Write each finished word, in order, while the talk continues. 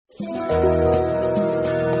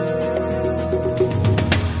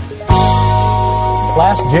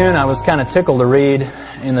June, I was kind of tickled to read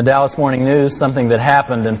in the Dallas Morning News something that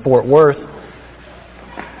happened in Fort Worth.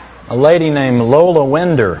 A lady named Lola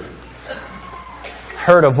Winder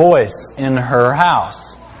heard a voice in her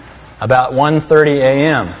house about 1:30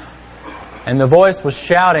 a.m. And the voice was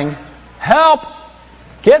shouting, "Help!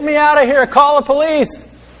 Get me out of here! Call the police!"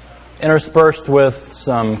 interspersed with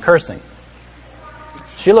some cursing.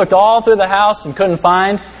 She looked all through the house and couldn't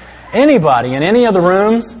find anybody in any of the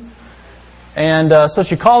rooms. And so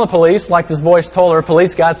she called the police, like this voice told her.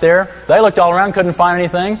 Police got there. They looked all around, couldn't find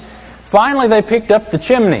anything. Finally, they picked up the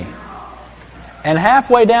chimney. And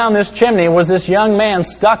halfway down this chimney was this young man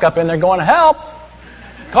stuck up in there going, "Help!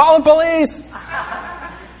 Call the police!"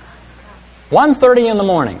 1:30 in the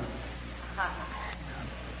morning.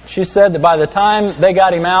 She said that by the time they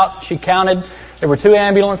got him out, she counted, there were 2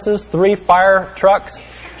 ambulances, 3 fire trucks,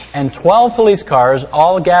 and 12 police cars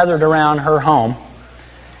all gathered around her home.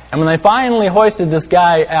 And when they finally hoisted this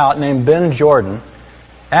guy out named Ben Jordan,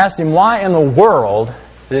 asked him why in the world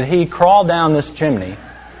did he crawl down this chimney,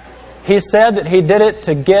 he said that he did it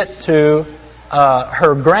to get to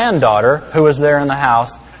her granddaughter who was there in the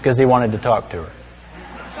house because he wanted to talk to her.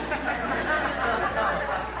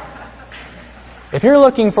 If you're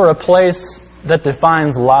looking for a place that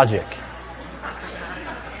defines logic,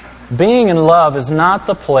 being in love is not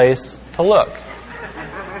the place to look.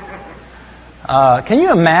 Can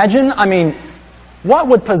you imagine? I mean, what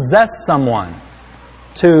would possess someone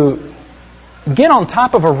to get on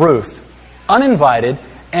top of a roof, uninvited,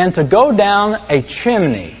 and to go down a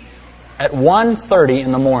chimney at 1:30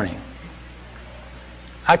 in the morning?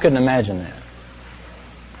 I couldn't imagine that.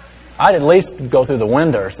 I'd at least go through the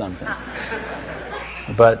window or something.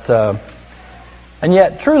 But, and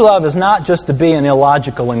yet, true love is not just to be an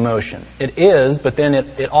illogical emotion. It is, but then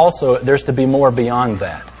it also, there's to be more beyond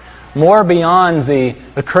that. More beyond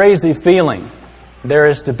the crazy feeling. There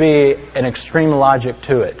is to be an extreme logic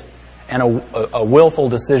to it and a willful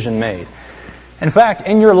decision made. In fact,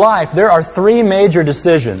 in your life, there are 3 major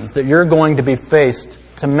decisions that you're going to be faced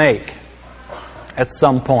to make at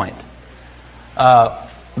some point.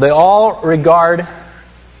 They all regard,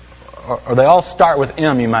 or they all start with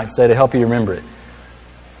M, you might say, to help you remember it.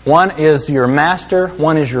 One is your master,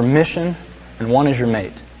 one is your mission, and one is your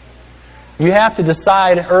mate. You have to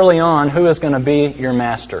decide early on who is going to be your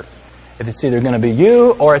master. If it's either going to be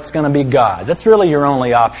you or it's going to be God. That's really your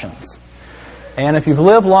only options. And if you've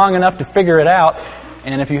lived long enough to figure it out,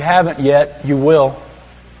 and if you haven't yet, you will,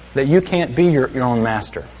 that you can't be your own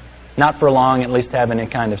master. Not for long, at least have any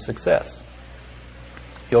kind of success.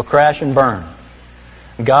 You'll crash and burn.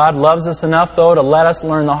 God loves us enough, though, to let us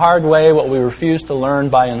learn the hard way what we refuse to learn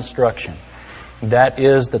by instruction. That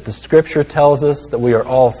is that the Scripture tells us that we are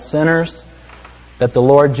all sinners, that the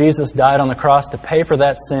Lord Jesus died on the cross to pay for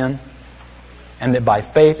that sin, and that by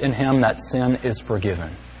faith in Him that sin is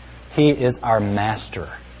forgiven. He is our master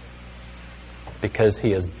because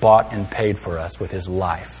He has bought and paid for us with His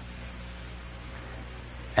life.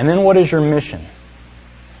 And then what is your mission?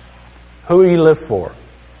 Who do you live for?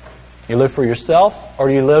 You live for yourself, or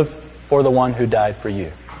do you live for the one who died for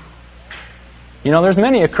you? You know, there's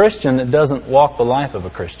many a Christian that doesn't walk the life of a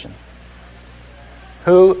Christian.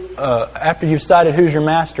 Who, after you've decided who's your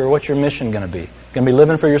master, what's your mission going to be? Going to be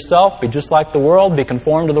living for yourself, be just like the world, be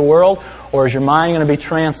conformed to the world, or is your mind going to be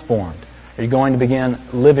transformed? Are you going to begin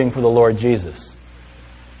living for the Lord Jesus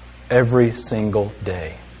every single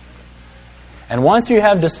day? And once you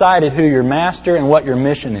have decided who your master and what your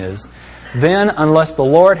mission is, then, unless the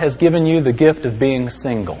Lord has given you the gift of being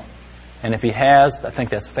single, and if He has, I think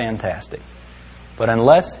that's fantastic. But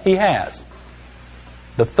unless He has,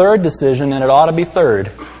 the third decision, and it ought to be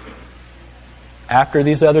third, after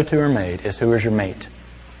these other 2 are made, is who is your mate.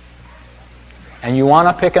 And you want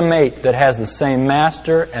to pick a mate that has the same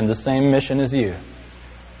master and the same mission as you.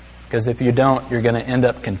 Because if you don't, you're going to end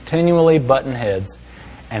up continually butting heads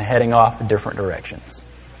and heading off in different directions.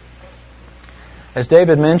 As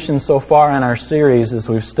David mentioned so far in our series as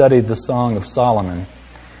we've studied the Song of Solomon,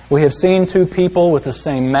 we have seen 2 people with the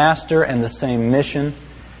same master and the same mission,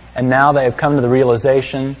 and now they have come to the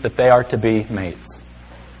realization that they are to be mates.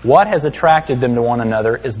 What has attracted them to one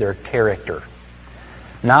another is their character.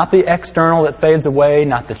 Not the external that fades away,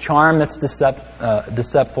 not the charm that's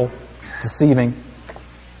deceitful, deceiving,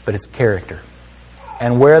 but it's character.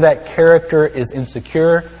 And where that character is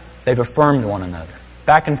insecure, they've affirmed one another.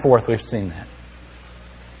 Back and forth, we've seen that.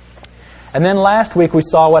 And then last week we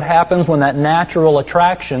saw what happens when that natural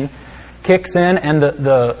attraction kicks in and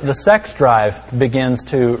the sex drive begins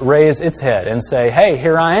to raise its head and say, "Hey,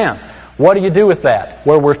 here I am." What do you do with that?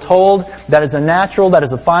 Where we're told that is a natural, that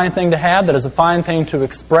is a fine thing to have, that is a fine thing to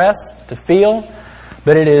express, to feel.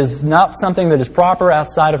 But it is not something that is proper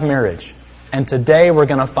outside of marriage. And today we're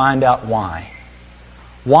going to find out why.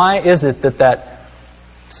 Why is it that that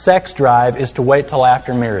sex drive is to wait till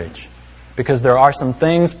after marriage? Because there are some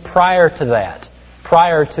things prior to that,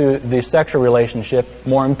 prior to the sexual relationship,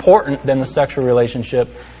 more important than the sexual relationship,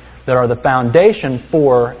 that are the foundation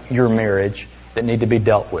for your marriage that need to be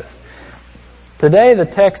dealt with. Today the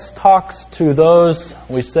text talks to those,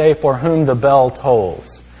 we say, for whom the bell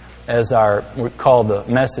tolls, as we call the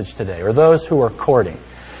message today, or those who are courting.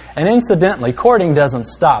 And incidentally, courting doesn't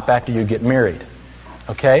stop after you get married.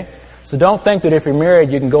 Okay? So don't think that if you're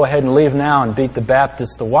married you can go ahead and leave now and beat the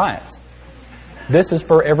Baptist to Wyatts. This is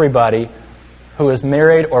for everybody who is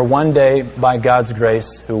married or one day, by God's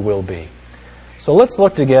grace, who will be. So let's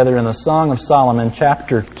look together in the Song of Solomon,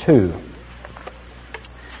 chapter 2.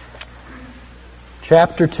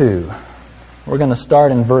 Chapter 2. We're going to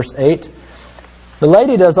start in verse 8. The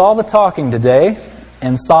lady does all the talking today,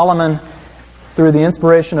 and Solomon, through the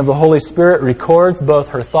inspiration of the Holy Spirit, records both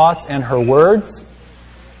her thoughts and her words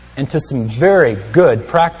into some very good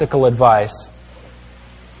practical advice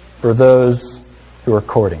for those who are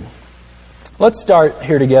courting. Let's start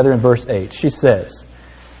here together in verse 8. She says,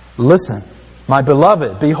 "Listen, my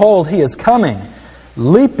beloved, behold, he is coming,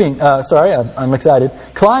 I'm excited,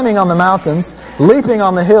 climbing on the mountains, leaping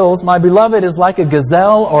on the hills. My beloved is like a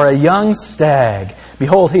gazelle or a young stag.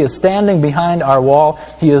 Behold, he is standing behind our wall.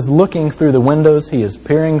 He is looking through the windows. He is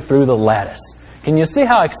peering through the lattice." Can you see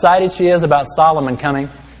how excited she is about Solomon coming?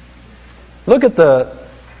 Look at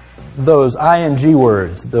those ing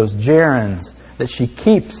words, those gerunds that she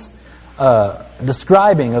keeps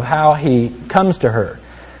describing of how he comes to her.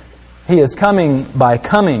 He is coming by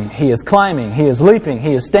coming. He is climbing. He is leaping.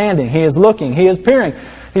 He is standing. He is looking. He is peering.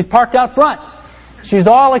 He's parked out front. She's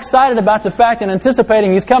all excited about the fact and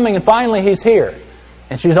anticipating he's coming, and finally he's here.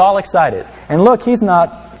 And she's all excited. And look, he's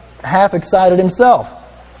not half excited himself.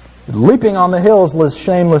 Leaping on the hills, this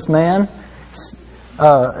shameless man.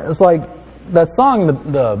 It's like that song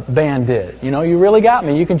the band did. You know, "You Really Got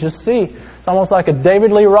Me." You can just see. It's almost like a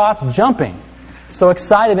David Lee Roth jumping. So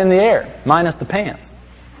excited in the air, minus the pants.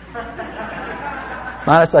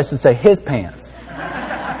 Minus, I should say, his pants.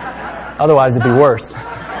 Otherwise it'd be worse.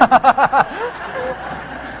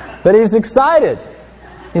 But he's excited.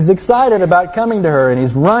 He's excited about coming to her, and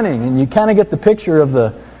he's running, and you kind of get the picture of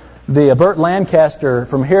the Burt Lancaster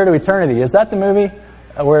From Here to Eternity. Is that the movie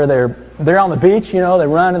where they're on the beach? You know, they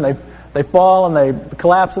run and they fall and they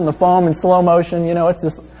collapse in the foam in slow motion. You know, it's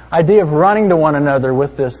this idea of running to one another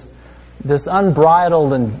with this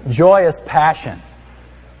unbridled and joyous passion.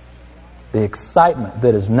 The excitement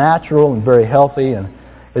that is natural and very healthy and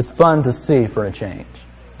is fun to see for a change.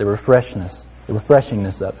 The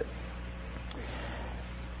refreshingness of it.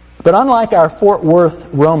 But unlike our Fort Worth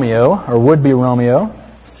Romeo, or would-be Romeo,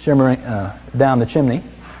 shimmering down the chimney,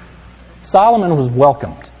 Solomon was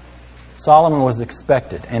welcomed. Solomon was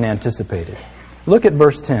expected and anticipated. Look at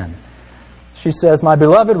verse 10. She says, "My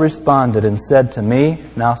beloved responded and said to me,"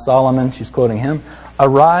 now Solomon, she's quoting him,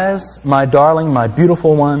 "Arise, my darling, my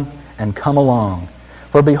beautiful one, and come along.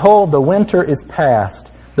 For behold, the winter is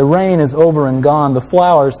past, the rain is over and gone, the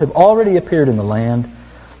flowers have already appeared in the land.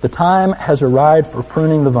 The time has arrived for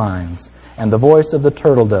pruning the vines, and the voice of the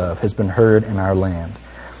turtle dove has been heard in our land.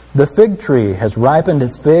 The fig tree has ripened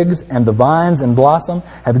its figs, and the vines in blossom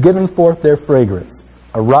have given forth their fragrance.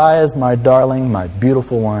 Arise, my darling, my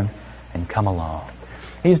beautiful one, and come along."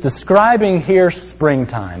 He's describing here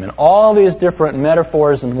springtime, and all these different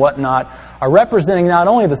metaphors and whatnot are representing not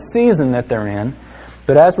only the season that they're in,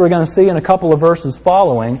 but as we're going to see in a couple of verses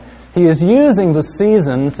following, he is using the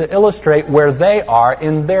season to illustrate where they are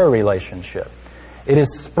in their relationship. It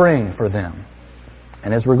is spring for them.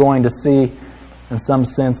 And as we're going to see, in some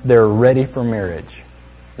sense, they're ready for marriage.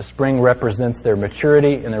 The spring represents their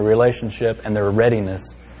maturity in their relationship and their readiness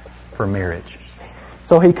for marriage.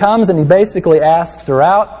 So he comes and he basically asks her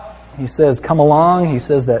out. He says, "Come along." He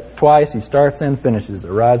says that twice. He starts and finishes.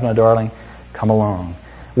 "Arise, my darling, come along."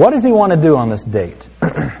 What does he want to do on this date?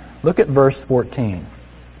 Look at verse 14.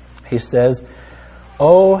 He says,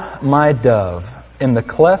 "O my dove, in the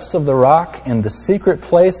clefts of the rock, in the secret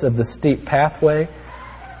place of the steep pathway,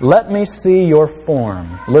 let me see your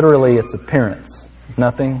form." Literally, its appearance.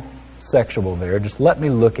 Nothing sexual there. Just let me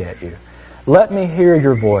look at you. "Let me hear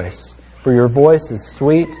your voice, for your voice is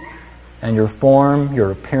sweet, and your form,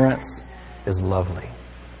 your appearance is lovely."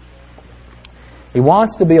 He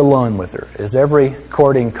wants to be alone with her, as every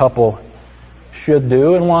courting couple should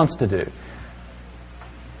do and wants to do.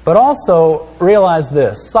 But also realize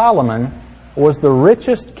this: Solomon was the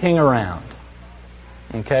richest king around.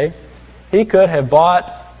 Okay? He could have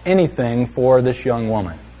bought anything for this young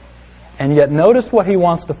woman. And yet notice what he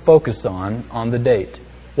wants to focus on the date.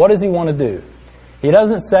 What does he want to do? He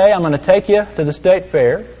doesn't say, I'm going to take you to the state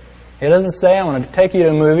fair. He doesn't say, I'm going to take you to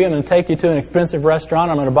a movie, I'm going to take you to an expensive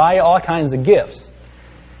restaurant, I'm going to buy you all kinds of gifts.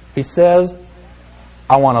 He says,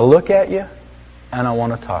 I want to look at you and I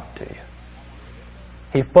want to talk to you.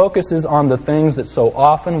 He focuses on the things that so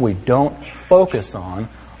often we don't focus on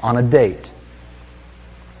a date.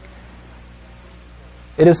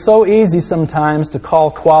 It is so easy sometimes to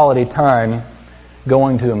call quality time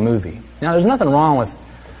going to a movie. Now, there's nothing wrong with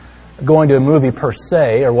going to a movie per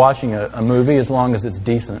se or watching a movie as long as it's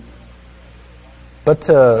decent. But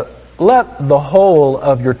to let the whole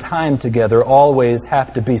of your time together always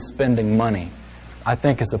have to be spending money, I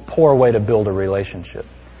think is a poor way to build a relationship.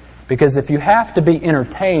 Because if you have to be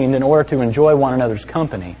entertained in order to enjoy one another's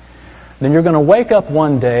company, then you're going to wake up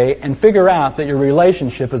one day and figure out that your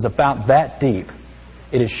relationship is about that deep.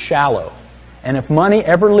 It is shallow. And if money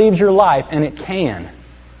ever leaves your life, and it can,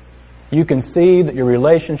 you can see that your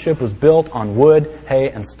relationship was built on wood, hay,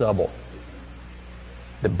 and stubble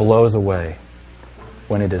that blows away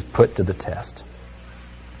when it is put to the test.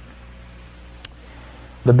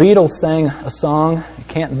 The Beatles sang a song, You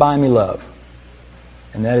Can't Buy Me Love.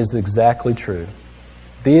 And that is exactly true.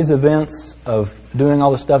 These events of doing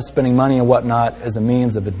all the stuff, spending money and whatnot as a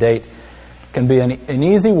means of a date can be an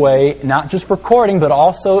easy way, not just for courting, but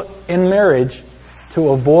also in marriage, to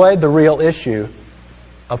avoid the real issue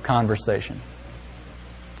of conversation.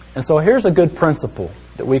 And so here's a good principle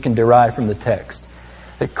that we can derive from the text.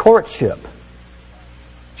 That courtship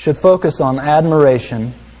should focus on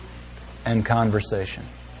admiration and conversation.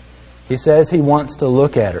 He says he wants to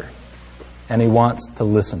look at her and he wants to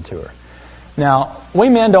listen to her. Now, we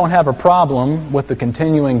men don't have a problem with the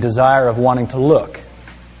continuing desire of wanting to look.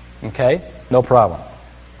 Okay? No problem.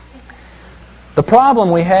 The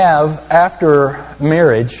problem we have after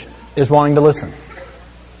marriage is wanting to listen.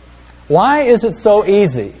 Why is it so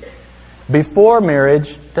easy before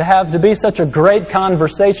marriage to be such a great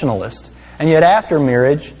conversationalist, and yet after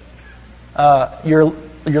marriage, you're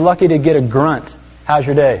lucky to get a grunt? How's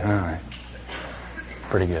your day? All right.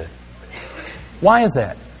 Pretty good. Why is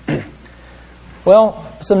that?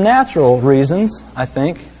 Well, some natural reasons, I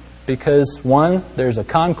think, because one, there's a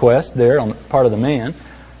conquest there on the part of the man,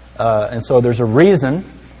 and so there's a reason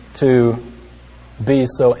to be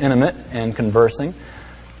so intimate and conversing.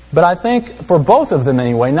 But I think for both of them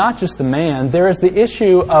anyway, not just the man, there is the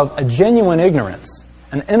issue of a genuine ignorance,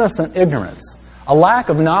 an innocent ignorance, a lack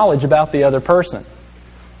of knowledge about the other person.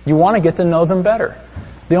 You want to get to know them better.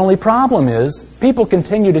 The only problem is people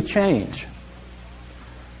continue to change.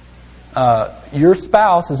 Your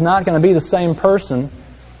spouse is not going to be the same person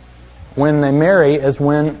when they marry as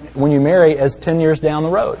when you marry as 10 years down the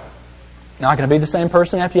road. Not going to be the same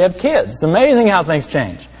person after you have kids. It's amazing how things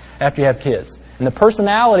change after you have kids. And the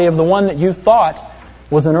personality of the one that you thought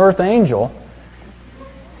was an earth angel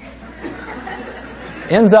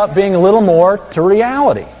ends up being a little more to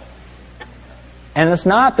reality. And it's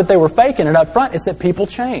not that they were faking it up front, it's that people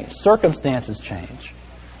change. Circumstances change.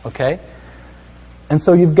 Okay? And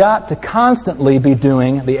so you've got to constantly be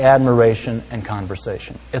doing the admiration and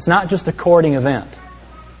conversation. It's not just a courting event.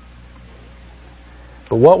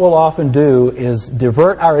 But what we'll often do is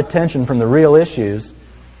divert our attention from the real issues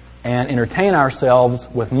and entertain ourselves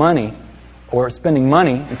with money or spending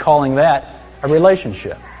money and calling that a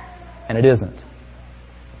relationship. And it isn't.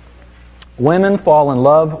 Women fall in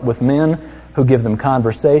love with men who give them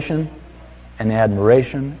conversation and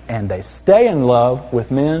admiration, and they stay in love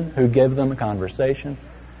with men who give them conversation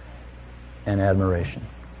and admiration.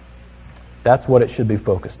 That's what it should be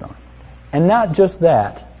focused on. And not just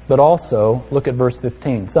that, but also, look at verse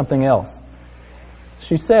 15, something else.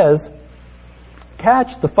 She says,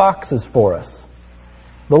 catch the foxes for us,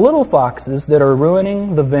 the little foxes that are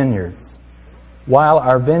ruining the vineyards, while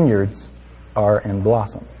our vineyards are in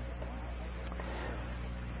blossom.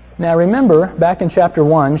 Now remember, back in chapter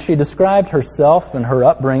 1, she described herself and her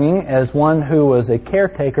upbringing as one who was a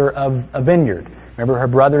caretaker of a vineyard. Remember, her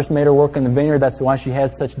brothers made her work in the vineyard. That's why she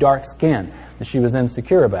had such dark skin that she was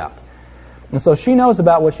insecure about. And so she knows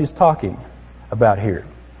about what she's talking about here.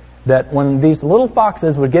 That when these little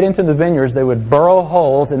foxes would get into the vineyards, they would burrow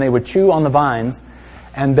holes and they would chew on the vines,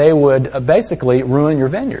 and they would basically ruin your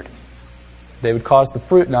vineyard. They would cause the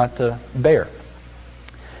fruit not to bear.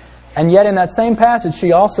 And yet in that same passage,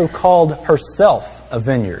 she also called herself a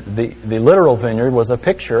vineyard. The literal vineyard was a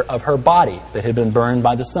picture of her body that had been burned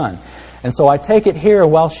by the sun. And so I take it here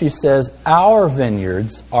while she says, our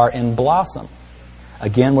vineyards are in blossom.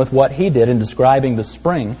 Again, with what he did in describing the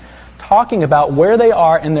spring, talking about where they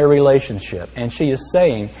are in their relationship. And she is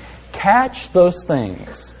saying, catch those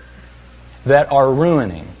things that are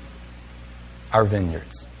ruining our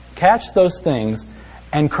vineyards. Catch those things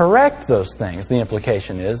and correct those things, the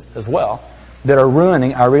implication is, as well, that are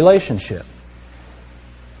ruining our relationship.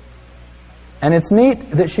 And it's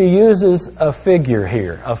neat that she uses a figure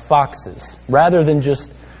here of foxes, rather than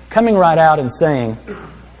just coming right out and saying,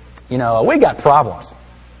 we got problems.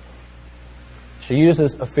 She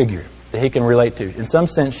uses a figure that he can relate to. In some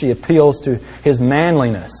sense, she appeals to his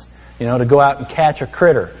manliness, to go out and catch a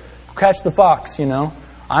critter. Catch the fox,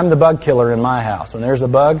 I'm the bug killer in my house. When there's a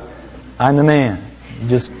bug, I'm the man. You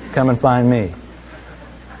just come and find me.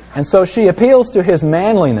 And so she appeals to his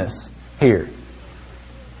manliness here,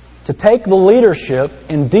 to take the leadership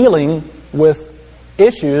in dealing with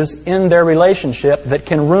issues in their relationship that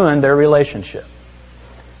can ruin their relationship.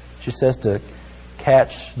 She says to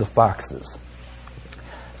catch the foxes.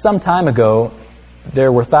 Some time ago,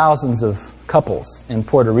 there were thousands of couples in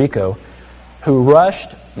Puerto Rico who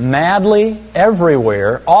rushed madly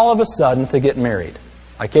everywhere all of a sudden to get married.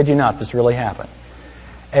 I kid you not, this really happened.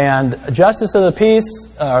 And justice of the peace,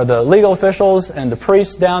 or the legal officials and the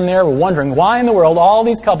priests down there were wondering why in the world all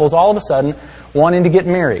these couples all of a sudden wanting to get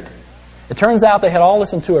married. It turns out they had all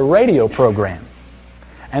listened to a radio program.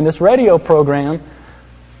 And this radio program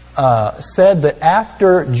said that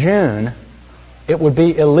after June, it would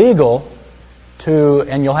be illegal to,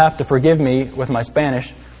 and you'll have to forgive me with my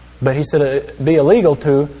Spanish, but he said it would be illegal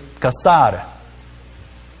to casar,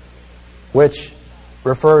 which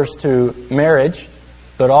refers to marriage,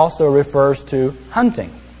 but also refers to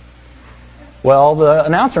hunting. Well, the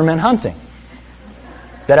announcer meant hunting.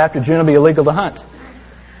 That after June it'll be illegal to hunt.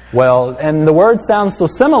 Well, and the word sounds so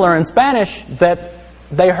similar in Spanish that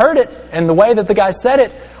they heard it, and the way that the guy said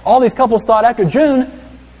it, all these couples thought after June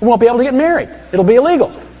we won't be able to get married. It'll be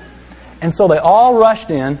illegal. And so they all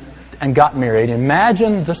rushed in and got married.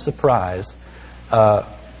 Imagine the surprise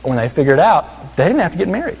when they figured out they didn't have to get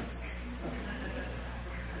married.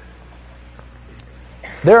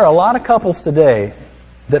 There are a lot of couples today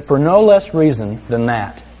that for no less reason than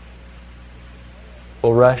that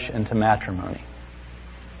will rush into matrimony.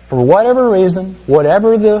 For whatever reason,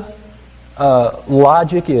 whatever the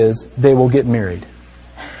logic is, they will get married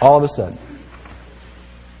all of a sudden.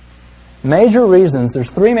 Major reasons,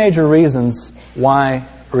 there's three major reasons why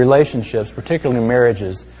relationships, particularly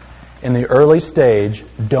marriages, in the early stage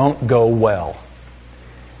don't go well.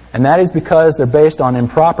 And that is because they're based on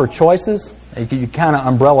improper choices. You kind of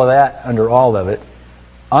umbrella that under all of it.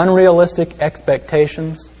 Unrealistic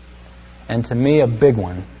expectations. And to me, a big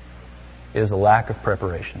one is a lack of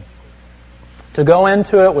preparation. To go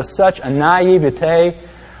into it with such a naivete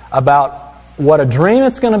about what a dream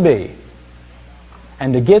it's going to be,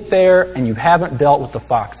 and to get there and you haven't dealt with the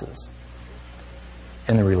foxes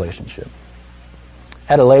in the relationship.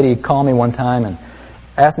 I had a lady call me one time and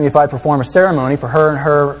asked me if I'd perform a ceremony for her and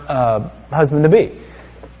her husband-to-be.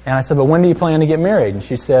 And I said, "But when do you plan to get married?" And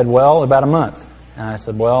she said, "Well, about a month." And I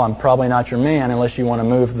said, "Well, I'm probably not your man unless you want to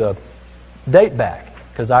move the date back,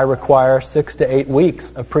 because I require 6 to 8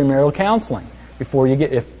 weeks of premarital counseling before you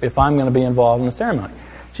get, if I'm going to be involved in the ceremony."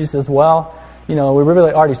 She says, "Well, we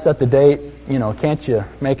really already set the date. Can't you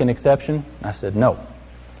make an exception?" I said, "No."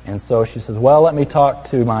 And so she says, "Well, let me talk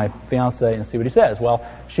to my fiancé and see what he says." Well,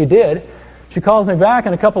 she did. She calls me back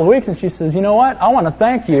in a couple of weeks and she says, "You know what? I want to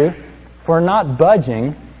thank you for not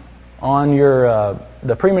budging on your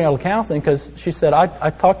the premarital counseling, because," she said, I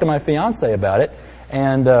talked to my fiancé about it,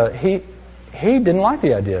 and he didn't like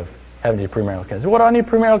the idea of having to do premarital counseling. What do I need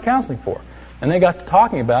premarital counseling for? And they got to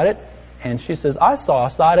talking about it, and she says, "I saw a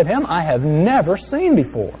side of him I have never seen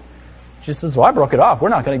before." She says, "Well, I broke it off. We're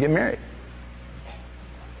not going to get married."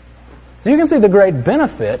 So you can see the great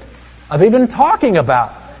benefit of even talking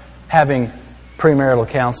about having premarital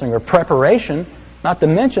counseling or preparation, not to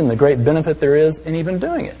mention the great benefit there is in even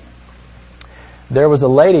doing it. There was a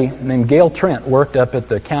lady named Gail Trent, worked up at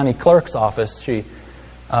the county clerk's office. She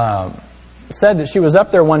said that she was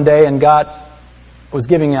up there one day and was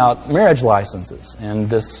giving out marriage licenses. And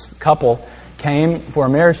this couple came for a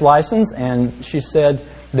marriage license, and she said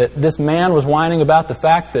that this man was whining about the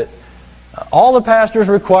fact that all the pastors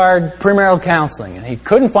required premarital counseling, and he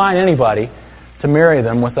couldn't find anybody to marry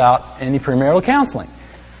them without any premarital counseling.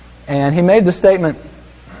 And he made the statement,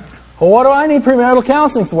 "Well, what do I need premarital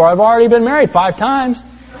counseling for? I've already been married 5 times."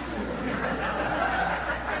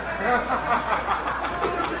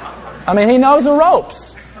 I mean, he knows the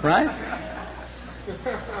ropes, right?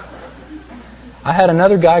 I had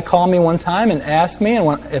another guy call me one time and ask me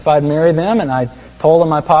if I'd marry them, and I told him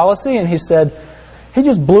my policy, and he said, he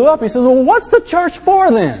just blew up. He says, "Well, what's the church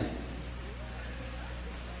for then?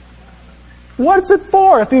 What's it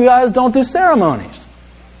for if you guys don't do ceremonies?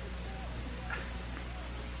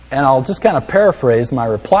 And I'll just kind of paraphrase my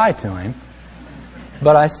reply to him.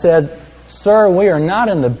 But I said, sir, we are not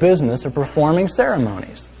in the business of performing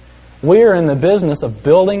ceremonies. We are in the business of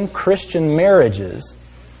building Christian marriages.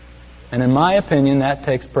 And in my opinion, that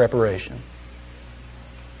takes preparation.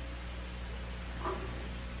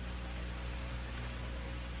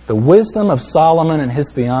 The wisdom of Solomon and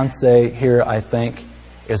his fiancée here, I think,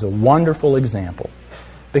 is a wonderful example.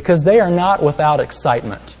 Because they are not without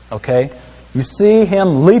excitement, okay? You see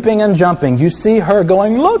him leaping and jumping. You see her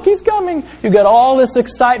going, look, he's coming. You've got all this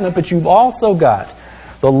excitement, but you've also got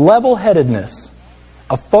the level-headedness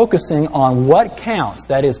of focusing on what counts,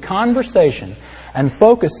 that is conversation, and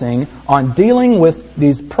focusing on dealing with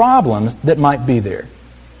these problems that might be there.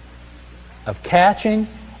 Of catching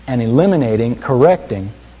and eliminating, correcting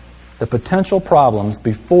the potential problems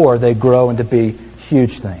before they grow into be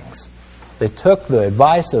huge things. They took the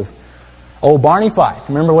advice of old Barney Fife.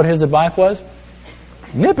 Remember what his advice was?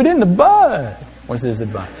 Nip it in the bud was his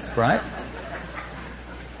advice, right?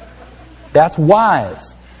 That's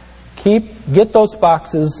wise. Get those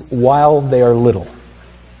foxes while they are little.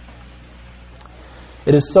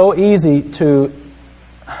 It is so easy to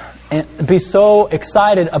be so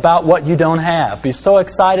excited about what you don't have. Be so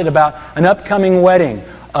excited about an upcoming wedding,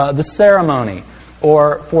 the ceremony.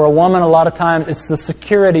 Or for a woman, a lot of times, it's the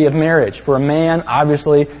security of marriage. For a man,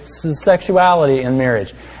 obviously, it's the sexuality in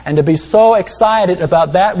marriage. And to be so excited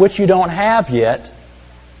about that which you don't have yet,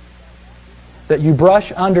 that you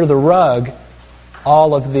brush under the rug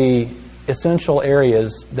all of the essential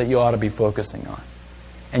areas that you ought to be focusing on.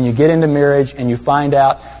 And you get into marriage and you find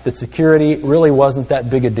out that security really wasn't that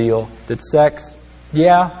big a deal. That sex,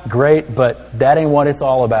 yeah, great, but that ain't what it's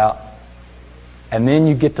all about. And then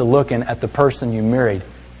you get to looking at the person you married,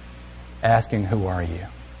 asking, who are you?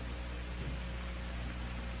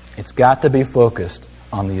 It's got to be focused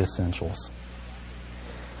on the essentials.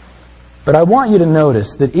 But I want you to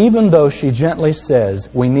notice that even though she gently says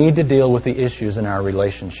we need to deal with the issues in our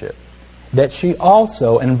relationship, that she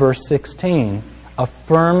also, in verse 16,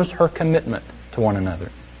 affirms her commitment to one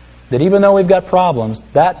another. That even though we've got problems,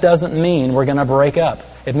 that doesn't mean we're going to break up.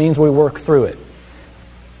 It means we work through it.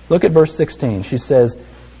 Look at verse 16. She says,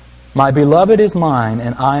 my beloved is mine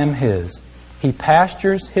and I am his. He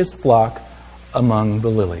pastures his flock among the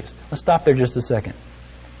lilies. Let's stop there just a second.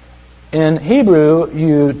 In Hebrew,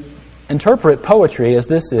 you interpret poetry as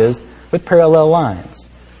this is with parallel lines.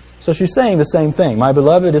 So she's saying the same thing. My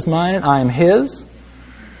beloved is mine, I am his.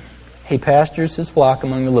 He pastures his flock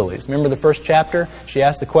among the lilies. Remember the first chapter? She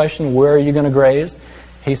asked the question, where are you going to graze?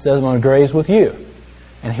 He says, I'm going to graze with you.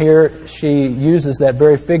 And here she uses that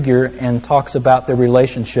very figure and talks about their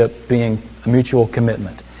relationship being a mutual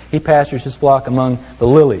commitment. He pastures his flock among the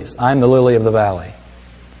lilies. I am the lily of the valley.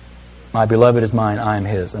 My beloved is mine, I am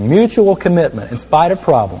his. A mutual commitment in spite of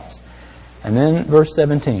problems. And then verse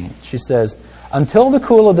 17, she says, until the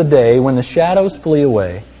cool of the day when the shadows flee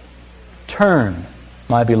away, turn,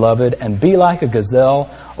 my beloved, and be like a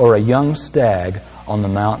gazelle or a young stag on the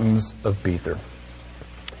mountains of Bether.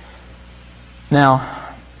 Now,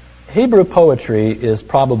 Hebrew poetry is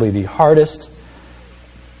probably the hardest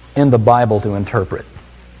in the Bible to interpret.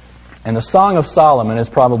 And the Song of Solomon is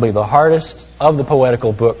probably the hardest of the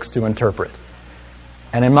poetical books to interpret.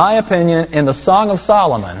 And in my opinion, in the Song of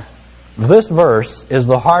Solomon, this verse is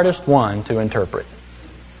the hardest one to interpret.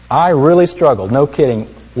 I really struggled, no kidding,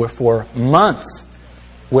 for months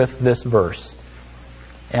with this verse.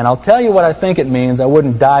 And I'll tell you what I think it means. I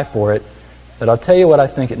wouldn't die for it, but I'll tell you what I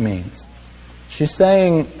think it means. She's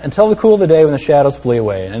saying, until the cool of the day when the shadows flee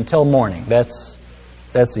away, and until morning. That's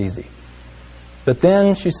easy. But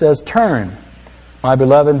then she says, turn, my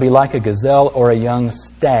beloved, be like a gazelle or a young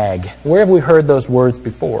stag. Where have we heard those words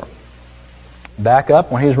before? Back up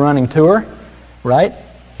when he's running to her, right?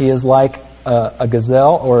 He is like a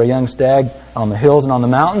gazelle or a young stag on the hills and on the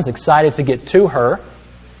mountains, excited to get to her.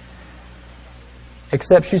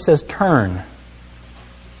 Except she says, turn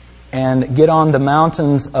and get on the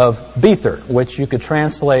mountains of Bether, which you could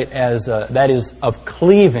translate as, that is, of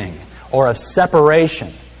cleaving or of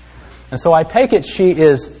separation. And so I take it she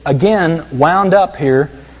is, again, wound up here.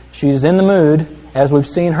 She's in the mood, as we've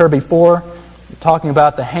seen her before, talking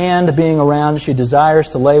about the hand being around. She desires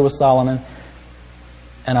to lay with Solomon.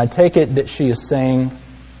 And I take it that she is saying,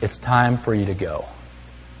 it's time for you to go.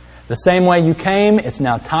 The same way you came, it's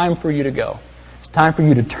now time for you to go. It's time for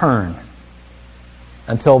you to turn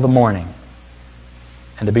until the morning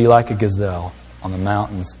and to be like a gazelle on the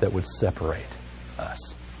mountains that would separate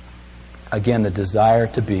us. Again, the desire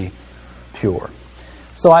to be pure.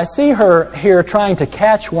 So I see her here trying to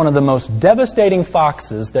catch one of the most devastating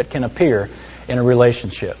foxes that can appear in a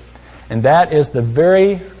relationship. And that is the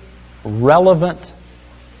very relevant,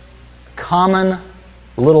 common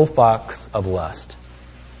little fox of lust.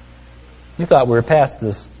 You thought we were past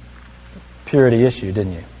this purity issue,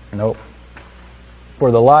 didn't you? Nope.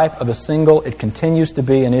 For the life of a single, it continues to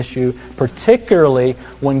be an issue, particularly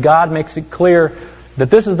when God makes it clear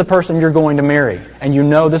that this is the person you're going to marry, and you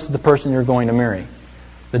know this is the person you're going to marry.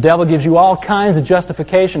 The devil gives you all kinds of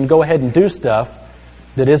justification to go ahead and do stuff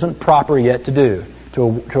that isn't proper yet to do,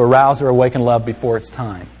 to arouse or awaken love before it's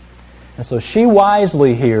time. And so she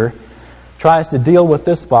wisely here tries to deal with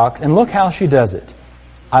this fox, and look how she does it.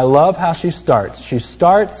 I love how she starts. She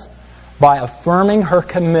starts by affirming her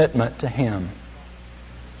commitment to him.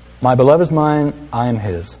 My beloved is mine, I am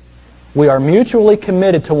his. We are mutually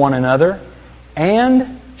committed to one another,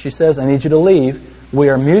 and, she says, I need you to leave, we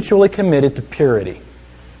are mutually committed to purity.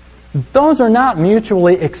 Those are not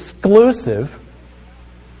mutually exclusive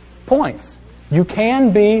points. You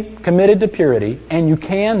can be committed to purity, and you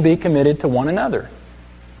can be committed to one another.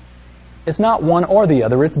 It's not one or the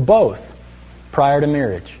other, it's both prior to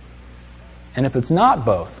marriage. And if it's not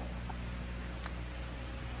both,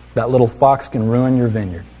 that little fox can ruin your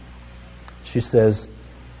vineyard. She says,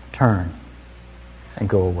 turn and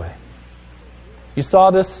go away. You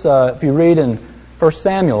saw this if you read in 1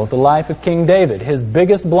 Samuel, the life of King David. His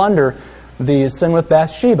biggest blunder, the sin with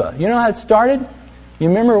Bathsheba. You know how it started? You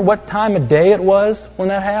remember what time of day it was when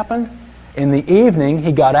that happened? In the evening,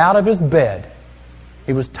 he got out of his bed.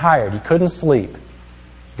 He was tired. He couldn't sleep.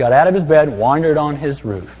 He got out of his bed, wandered on his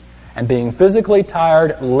roof. And being physically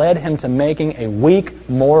tired led him to making a weak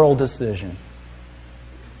moral decision.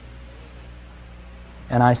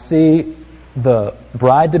 And I see the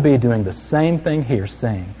bride-to-be doing the same thing here,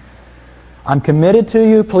 saying, I'm committed to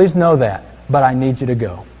you, please know that, but I need you to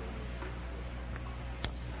go.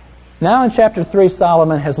 Now in chapter 3,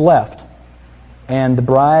 Solomon has left, and the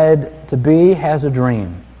bride-to-be has a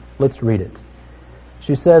dream. Let's read it.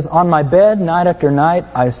 She says, on my bed, night after night,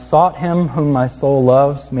 I sought him whom my soul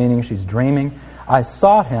loves, meaning she's dreaming. I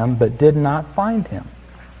sought him, but did not find him.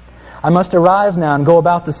 I must arise now and go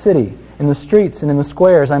about the city, in the streets and in the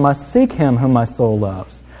squares. I must seek him whom my soul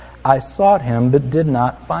loves. I sought him, but did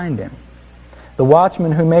not find him. The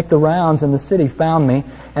watchmen who make the rounds in the city found me,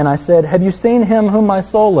 and I said, have you seen him whom my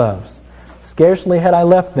soul loves? Scarcely had I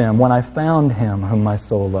left them when I found him whom my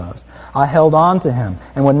soul loves. I held on to him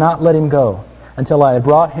and would not let him go until I had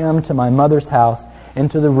brought him to my mother's house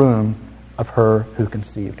into the room of her who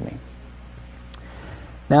conceived me.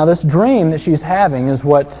 Now this dream that she's having is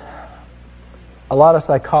what a lot of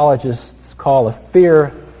psychologists call a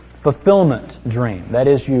fear fulfillment dream. That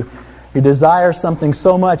is, you desire something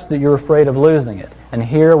so much that you're afraid of losing it. And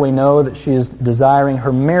here we know that she is desiring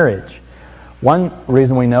her marriage. One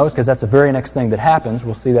reason we know is because that's the very next thing that happens.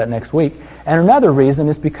 We'll see that next week. And another reason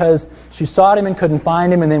is because she sought him and couldn't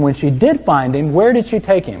find him, and then when she did find him, where did she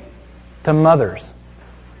take him? To Mother's.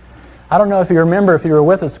 I don't know if you remember, if you were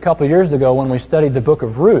with us a couple of years ago when we studied the book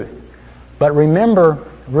of Ruth, but remember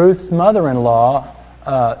Ruth's mother-in-law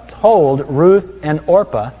told Ruth and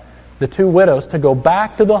Orpah, the two widows, to go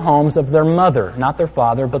back to the homes of their mother, not their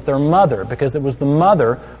father, but their mother, because it was the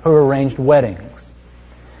mother who arranged weddings.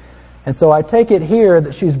 And so I take it here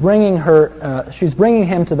that she's bringing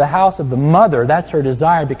him to the house of the mother. That's her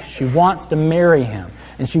desire because she wants to marry him,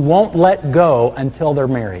 and she won't let go until they're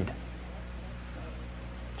married.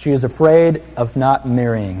 She is afraid of not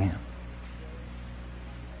marrying him.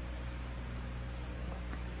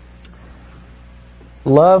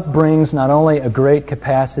 Love brings not only a great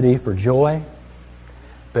capacity for joy,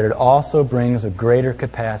 but it also brings a greater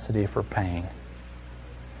capacity for pain.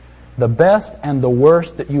 The best and the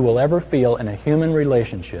worst that you will ever feel in a human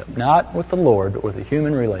relationship, not with the Lord, but with a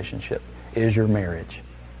human relationship, is your marriage.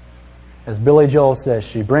 As Billy Joel says,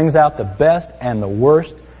 she brings out the best and the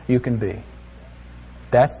worst you can be.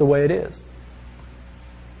 That's the way it is.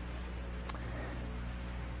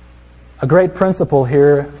 A great principle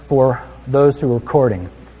here for those who are courting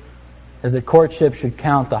is that courtship should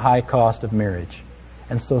count the high cost of marriage.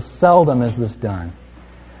 And so seldom is this done.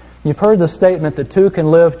 You've heard the statement that two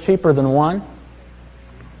can live cheaper than one.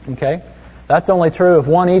 Okay? That's only true if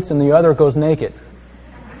one eats and the other goes naked.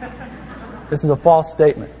 This is a false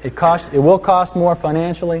statement. It will cost more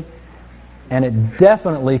financially, and it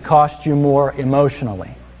definitely costs you more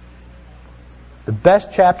emotionally. The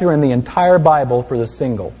best chapter in the entire Bible for the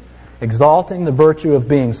single, exalting the virtue of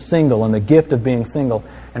being single and the gift of being single.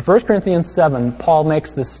 In 1 Corinthians 7, Paul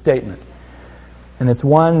makes this statement. And it's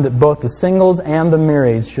one that both the singles and the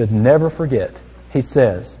marrieds should never forget. He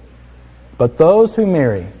says, But those who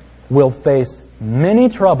marry will face many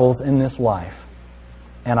troubles in this life,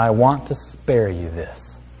 and I want to spare you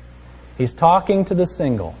this. He's talking to the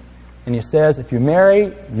single, and he says, if you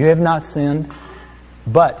marry, you have not sinned,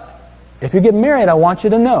 but if you get married, I want you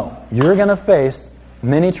to know you're going to face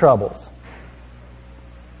many troubles,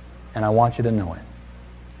 and I want you to know it.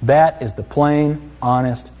 That is the plain,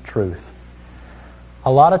 honest truth.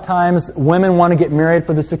 A lot of times, women want to get married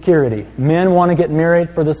for the security. Men want to get married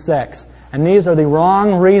for the sex. And these are the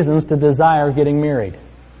wrong reasons to desire getting married.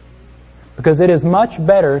 Because it is much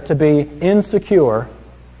better to be insecure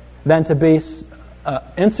than to be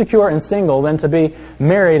insecure and single than to be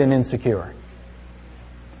married and insecure.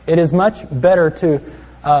 It is much better to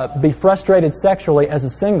be frustrated sexually as a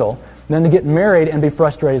single than to get married and be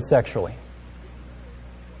frustrated sexually.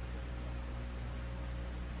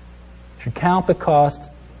 You should count the cost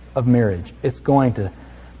of marriage. It's going to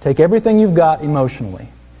take everything you've got emotionally.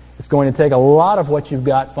 It's going to take a lot of what you've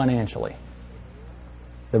got financially.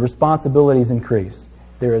 The responsibilities increase.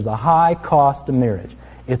 There is a high cost to marriage.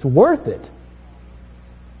 It's worth it,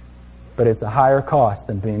 but it's a higher cost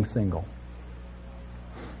than being single.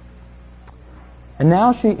 And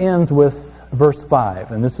now she ends with verse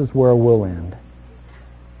 5, and this is where we'll end.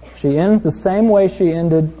 She ends the same way she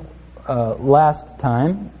ended last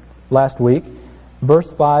week.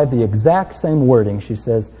 Verse 5, the exact same wording. She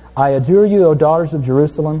says, I adjure you, O daughters of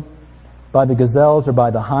Jerusalem, by the gazelles or by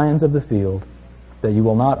the hinds of the field, that you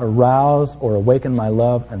will not arouse or awaken my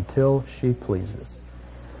love until she pleases.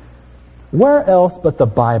 Where else but the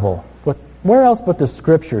Bible, where else but the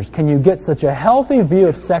Scriptures can you get such a healthy view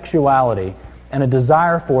of sexuality and a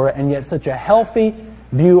desire for it, and yet such a healthy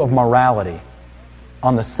view of morality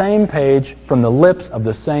on the same page from the lips of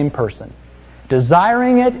the same person?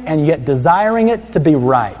 Desiring it, and yet desiring it to be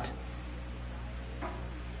right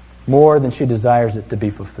more than she desires it to be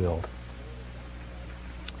fulfilled.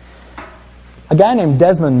 A guy named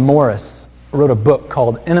Desmond Morris wrote a book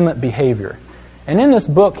called Intimate Behavior. And in this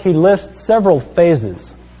book, he lists several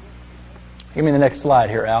phases. Give me the next slide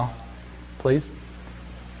here, Al, please.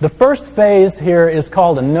 The first phase here is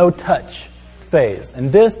called a no-touch phase.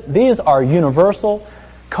 And these are universal.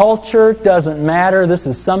 Culture doesn't matter. This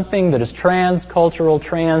is something that is transcultural,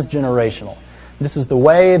 transgenerational. This is the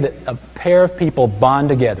way that a pair of people bond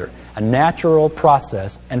together. A natural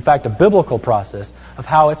process, in fact, a biblical process of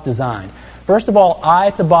how it's designed. First of all, eye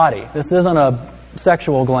to body. This isn't a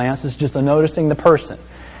sexual glance. It's just a noticing the person.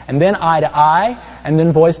 And then eye to eye, and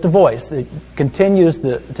then voice to voice. It continues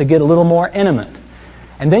to get a little more intimate.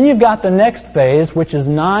 And then you've got the next phase, which is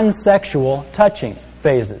non-sexual touching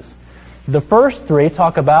phases. The first three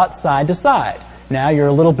talk about side to side. Now you're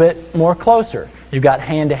a little bit more closer. You've got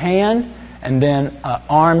hand to hand, and then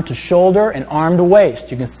arm to shoulder and arm to waist.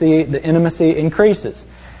 You can see the intimacy increases.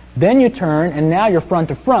 Then you turn, and now you're front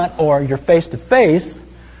to front, or you're face to face,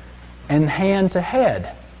 and hand to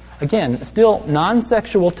head. Again, still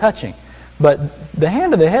non-sexual touching. But the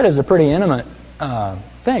hand to the head is a pretty intimate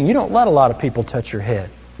thing. You don't let a lot of people touch your head,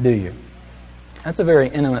 do you? That's a very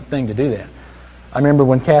intimate thing to do that. I remember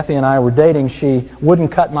when Kathy and I were dating, she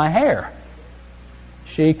wouldn't cut my hair.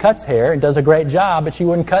 She cuts hair and does a great job, but she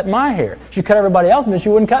wouldn't cut my hair. She cut everybody else, but she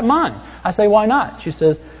wouldn't cut mine. I say, why not? She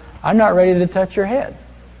says, I'm not ready to touch your head.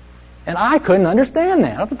 And I couldn't understand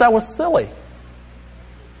that. I thought that was silly.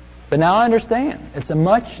 But now I understand. It's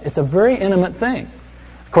a very intimate thing.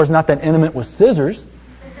 Of course, not that intimate with scissors,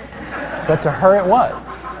 but to her it was.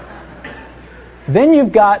 Then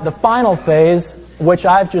you've got the final phase, which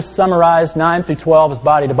I've just summarized 9 through 12 as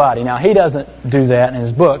body to body. Now, he doesn't do that in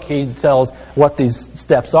his book. He tells what these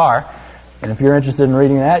steps are. And if you're interested in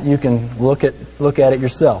reading that, you can look at it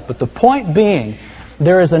yourself. But the point being,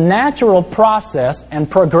 there is a natural process and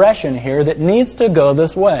progression here that needs to go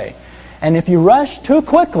this way. And if you rush too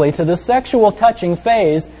quickly to the sexual touching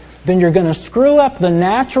phase, then you're going to screw up the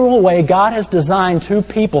natural way God has designed two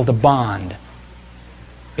people to bond.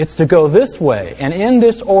 It's to go this way and in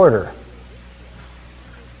this order.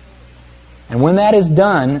 And when that is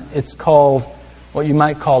done, it's called what you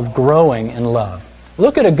might call growing in love.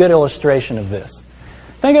 Look at a good illustration of this.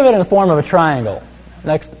 Think of it in the form of a triangle.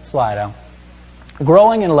 Next slide, Al.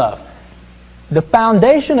 Growing in love. The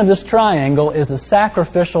foundation of this triangle is a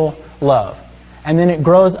sacrificial love. And then it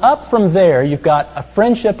grows up from there. You've got a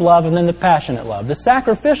friendship love and then the passionate love. The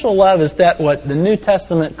sacrificial love is that what the New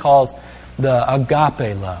Testament calls the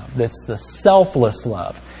agape love. That's the selfless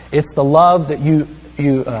love. It's the love that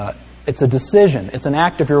it's a decision. It's an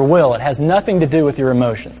act of your will. It has nothing to do with your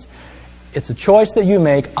emotions. It's a choice that you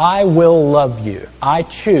make. I will love you. I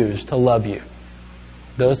choose to love you.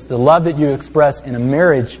 The love that you express in a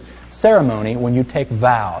marriage ceremony when you take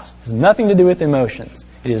vows. It has nothing to do with emotions.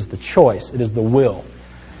 It is the choice. It is the will.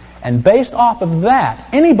 And based off of that,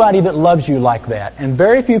 anybody that loves you like that, and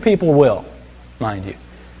very few people will, mind you,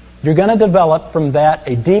 you're going to develop from that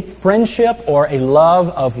a deep friendship or a love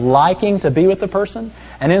of liking to be with the person.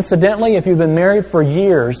 And incidentally, if you've been married for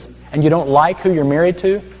years and you don't like who you're married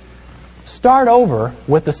to, start over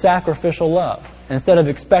with the sacrificial love. Instead of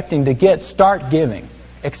expecting to get, start giving,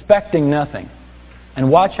 expecting nothing. And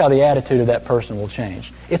watch how the attitude of that person will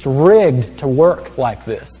change. It's rigged to work like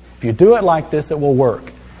this. If you do it like this, it will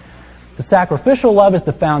work. The sacrificial love is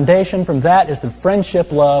the foundation. From that is the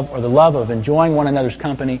friendship love, or the love of enjoying one another's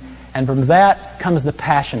company. And from that comes the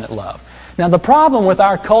passionate love. Now, the problem with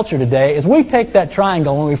our culture today is we take that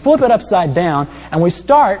triangle and we flip it upside down and we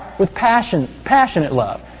start with passionate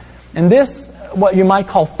love. And this, what you might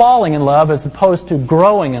call falling in love, as opposed to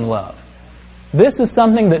growing in love. This is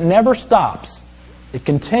something that never stops. It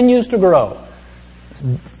continues to grow. It's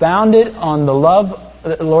founded on the love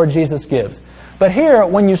that the Lord Jesus gives. But here,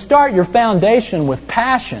 when you start your foundation with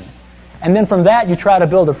passion, and then from that you try to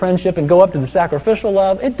build a friendship and go up to the sacrificial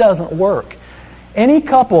love, it doesn't work. Any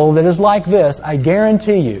couple that is like this, I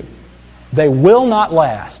guarantee you, they will not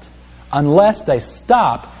last unless they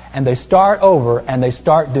stop and they start over and they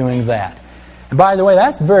start doing that. And by the way,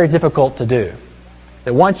 that's very difficult to do.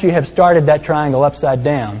 That once you have started that triangle upside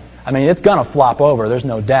down, I mean, it's going to flop over, there's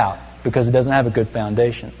no doubt, because it doesn't have a good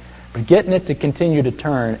foundation. But getting it to continue to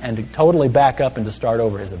turn and to totally back up and to start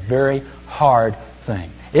over is a very hard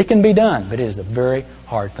thing. It can be done, but it is a very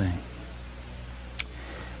hard thing.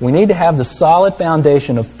 We need to have the solid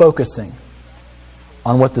foundation of focusing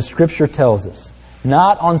on what the Scripture tells us,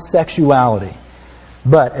 not on sexuality.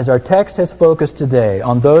 But as our text has focused today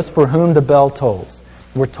on those for whom the bell tolls,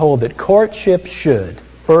 we're told that courtship should,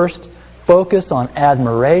 first, focus on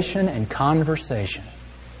admiration and conversation,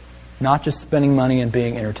 not just spending money and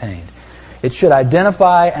being entertained. It should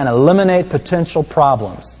identify and eliminate potential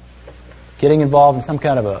problems. Getting involved in some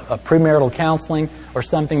kind of a premarital counseling or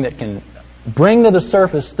something that can bring to the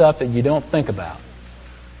surface stuff that you don't think about.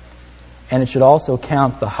 And it should also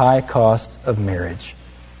count the high cost of marriage.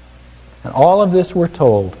 And all of this, we're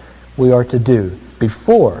told, we are to do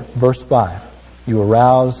before, verse 5, you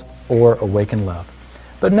arouse or awaken love.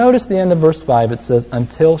 But notice the end of verse 5, it says,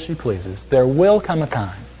 until she pleases. There will come a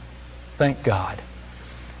time, thank God,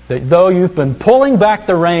 that though you've been pulling back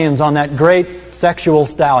the reins on that great sexual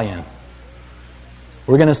stallion,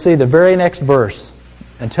 we're going to see the very next verse,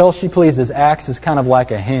 until she pleases, acts as kind of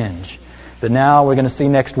like a hinge. But now we're going to see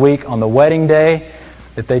next week on the wedding day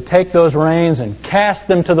that they take those reins and cast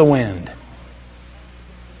them to the wind.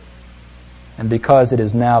 And because it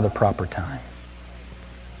is now the proper time.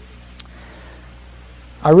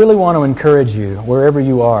 I really want to encourage you, wherever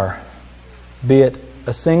you are, be it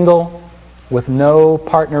a single with no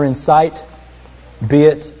partner in sight, be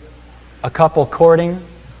it a couple courting,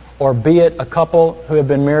 or be it a couple who have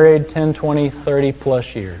been married 10, 20, 30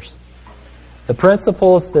 plus years. The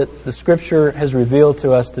principles that the Scripture has revealed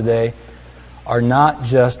to us today are not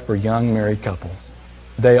just for young married couples.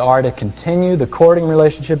 They are to continue, the courting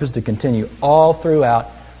relationship is to continue all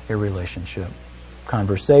throughout your relationship.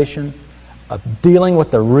 Conversation, of dealing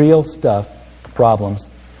with the real stuff, problems,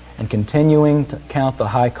 and continuing to count the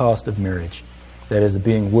high cost of marriage. That is,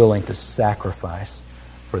 being willing to sacrifice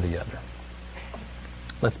for the other.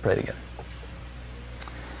 Let's pray together.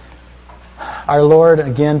 Our Lord,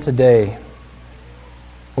 again today,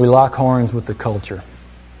 we lock horns with the culture.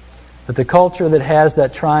 But the culture that has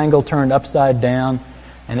that triangle turned upside down,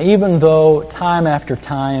 and even though time after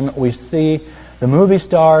time we see the movie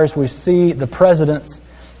stars, we see the presidents,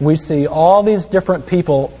 we see all these different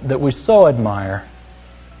people that we so admire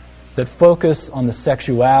that focus on the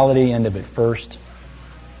sexuality end of it first,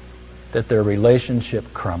 that their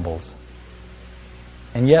relationship crumbles.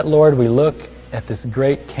 And yet, Lord, we look at this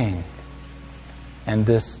great king and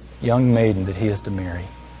this young maiden that he is to marry,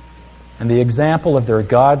 and the example of their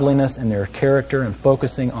godliness and their character and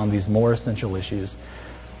focusing on these more essential issues.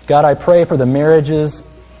 God, I pray for the marriages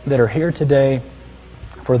that are here today,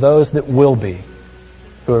 for those that will be,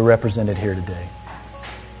 who are represented here today.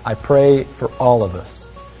 I pray for all of us,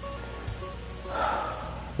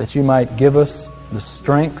 that you might give us the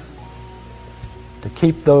strength to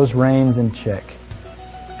keep those reins in check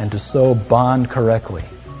and to so bond correctly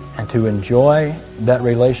and to enjoy that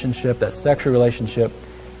relationship, that sexual relationship,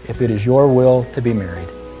 if it is your will to be married.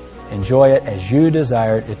 Enjoy it as you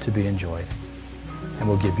desired it to be enjoyed. And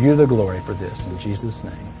we'll give you the glory for this in Jesus'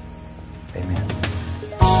 name. Amen.